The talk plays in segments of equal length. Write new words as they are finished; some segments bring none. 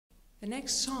The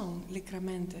next song,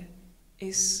 Licramente,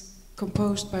 is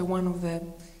composed by one of the,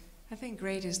 I think,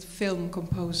 greatest film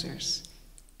composers,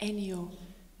 Ennio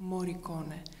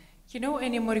Morricone. You know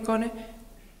Ennio Morricone?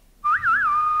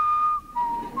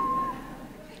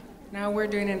 Now we're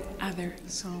doing another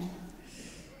song,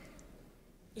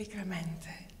 Licramente.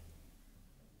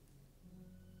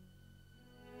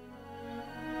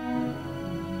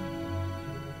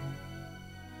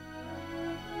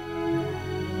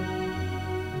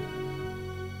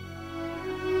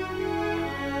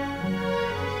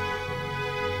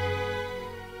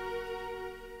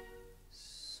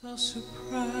 So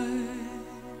surprised,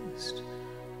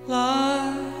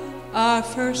 like our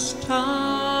first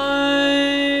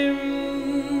time.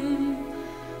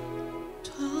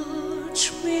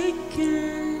 Touch me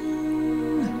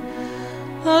again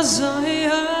as I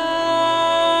am.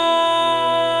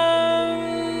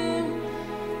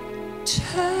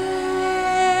 Take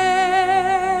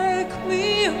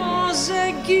me as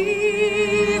a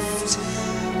gift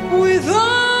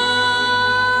without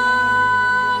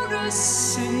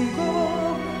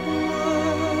single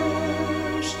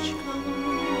question.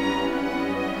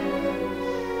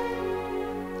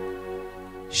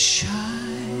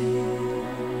 Shine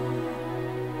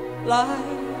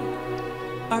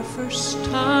like our first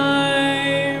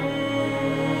time.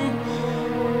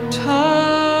 Touch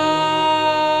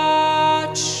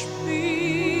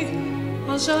me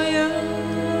as I am.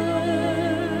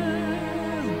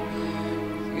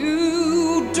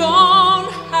 You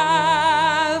don't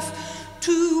have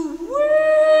to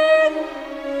win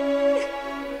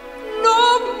no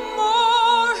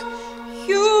more.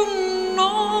 You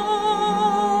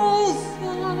know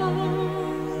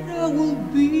that I will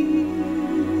be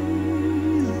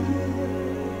there.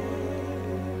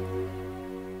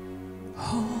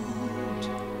 Hold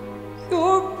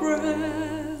your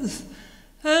breath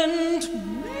and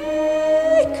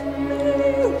make me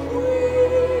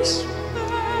whisper.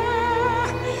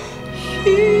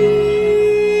 Hear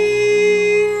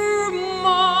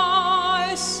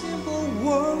my simple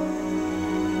words.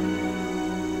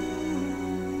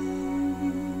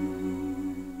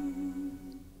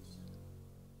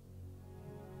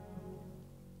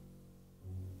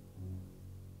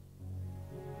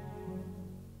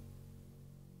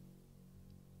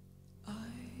 I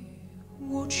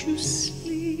watch you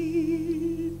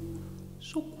sleep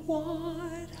so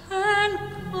quiet and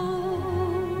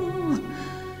calm,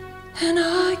 and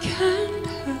I can't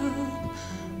help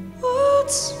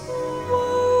but smile.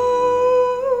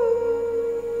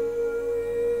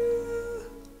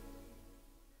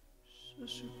 So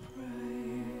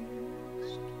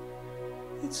surprised,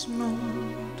 it's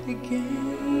not a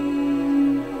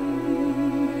game.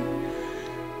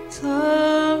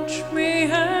 Touch me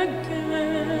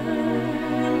again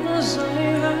as I am.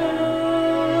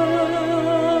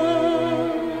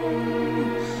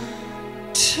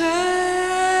 Take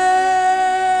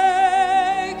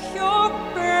your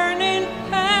burning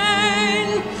pain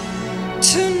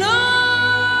tonight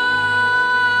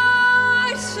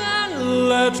and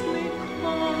let me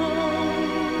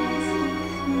comfort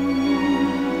you.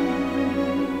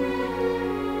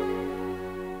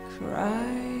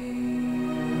 Cry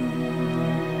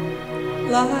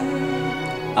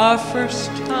like our first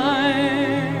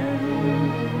time.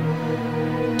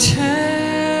 Take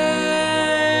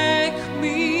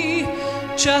me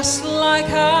just like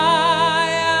I